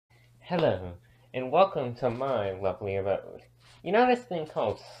Hello, and welcome to my lovely abode. You know this thing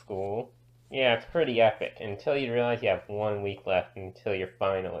called school? Yeah, it's pretty epic, until you realize you have 1 week left until your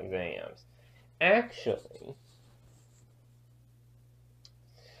final exams. Actually,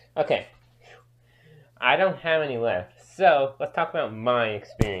 okay, I don't have any left, so let's talk about my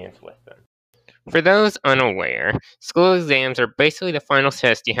experience with them. For those unaware, school exams are basically the final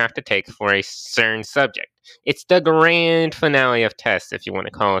test you have to take for a certain subject. It's the grand finale of tests, if you want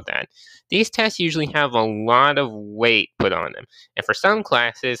to call it that. These tests usually have a lot of weight put on them, and for some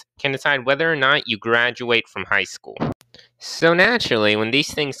classes, can decide whether or not you graduate from high school. So naturally, when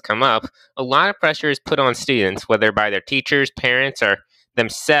these things come up, a lot of pressure is put on students, whether by their teachers, parents, or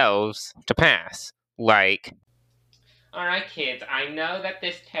themselves, to pass. Like, alright kids, I know that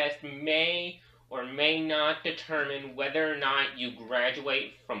this test may or may not determine whether or not you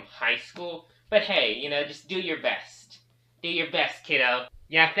graduate from high school, but hey, just do your best. Do your best, kiddo.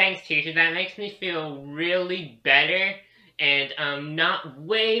 Yeah, thanks, teacher. That makes me feel really better, and I'm not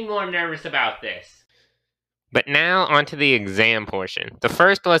way more nervous about this. But now onto the exam portion. The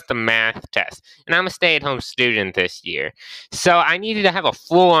first was the math test, and I'm a stay-at-home student this year. So I needed to have a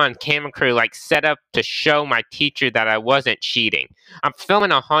full-on camera crew set up to show my teacher that I wasn't cheating. I'm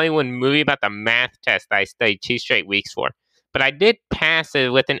filming a Hollywood movie about the math test that I studied 2 straight weeks for. But I did pass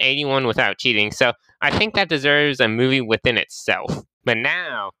it with an 81 without cheating, so I think that deserves a movie within itself. But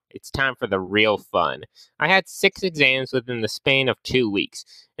now, it's time for the real fun. I had 6 exams within the span of 2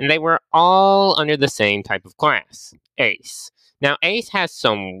 weeks, and they were all under the same type of class, ACE. Now, ACE has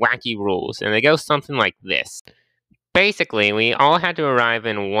some wacky rules, and they go something like this. Basically, we all had to arrive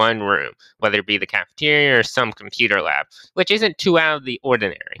in one room, whether it be the cafeteria or some computer lab, which isn't too out of the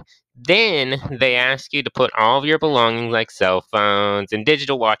ordinary. Then, they ask you to put all of your belongings like cell phones and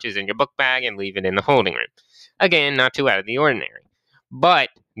digital watches in your book bag and leave it in the holding room. Again, not too out of the ordinary. But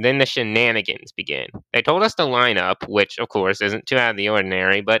then the shenanigans begin. They told us to line up, which of course isn't too out of the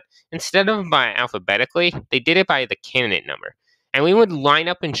ordinary, but instead of by alphabetically, they did it by the candidate number. And we would line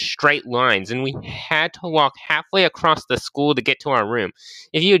up in straight lines, and we had to walk halfway across the school to get to our room.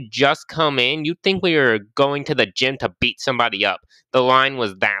 If you had just come in, you'd think we were going to the gym to beat somebody up. The line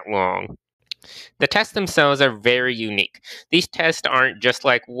was that long. The tests themselves are very unique. These tests aren't just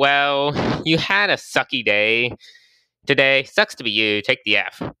like, well, you had a sucky day today, sucks to be you, take the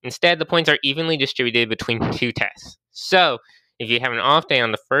F. Instead, the points are evenly distributed between 2 tests. So, if you have an off day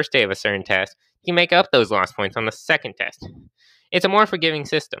on the first day of a certain test, you can make up those lost points on the second test. It's a more forgiving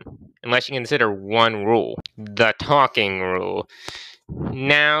system, unless you consider one rule, the talking rule.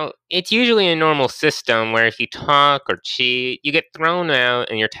 Now, it's usually a normal system where if you talk or cheat, you get thrown out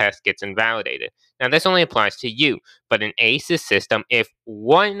and your test gets invalidated. Now, this only applies to you, but in ACE's system, if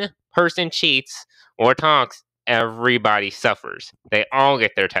one person cheats or talks, everybody suffers. They all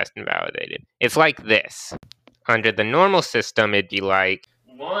get their test invalidated. It's like this. Under the normal system, it'd be like,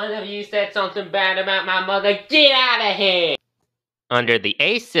 one of you said something bad about my mother, get out of here! Under the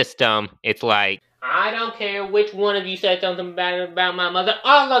ACE system, it's like, I don't care which one of you said something bad about my mother,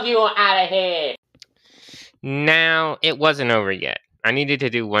 all of you are out of here! Now, it wasn't over yet. I needed to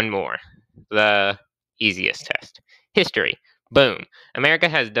do one more. The easiest test. History. Boom. America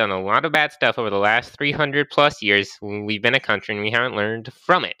has done a lot of bad stuff over the last 300 plus years. We've been a country and we haven't learned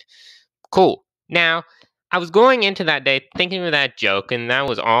from it. Cool. Now, I was going into that day thinking of that joke, and that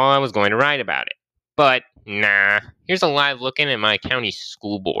was all I was going to write about it. But, nah. Here's a live look in at my county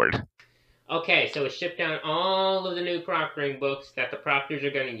school board. Okay, so it shipped down all of the new proctoring books that the proctors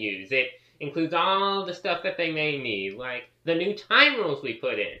are going to use. It includes all the stuff that they may need, like the new time rules we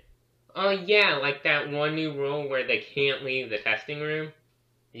put in. Oh yeah, like that one new rule where they can't leave the testing room?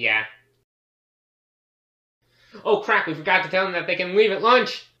 Yeah. Oh crap, we forgot to tell them that they can leave at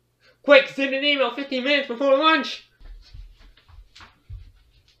lunch! Quick, send an email 15 minutes before lunch!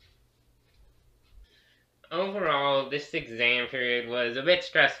 Overall, this exam period was a bit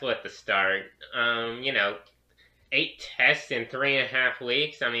stressful at the start. 8 tests in 3.5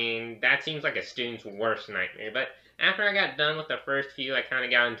 weeks, I mean, that seems like a student's worst nightmare, but after I got done with the first few, I kind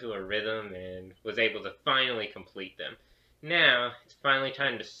of got into a rhythm and was able to finally complete them. Now, it's finally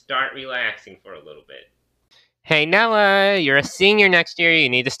time to start relaxing for a little bit. Hey Noah, you're a senior next year, you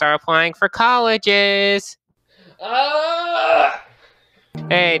need to start applying for colleges!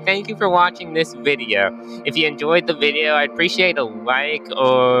 Hey, thank you for watching this video. If you enjoyed the video, I'd appreciate a like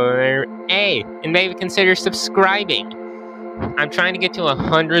or and maybe consider subscribing. I'm trying to get to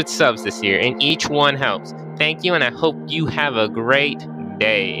 100 subs this year, and each one helps. Thank you, and I hope you have a great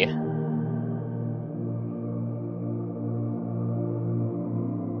day.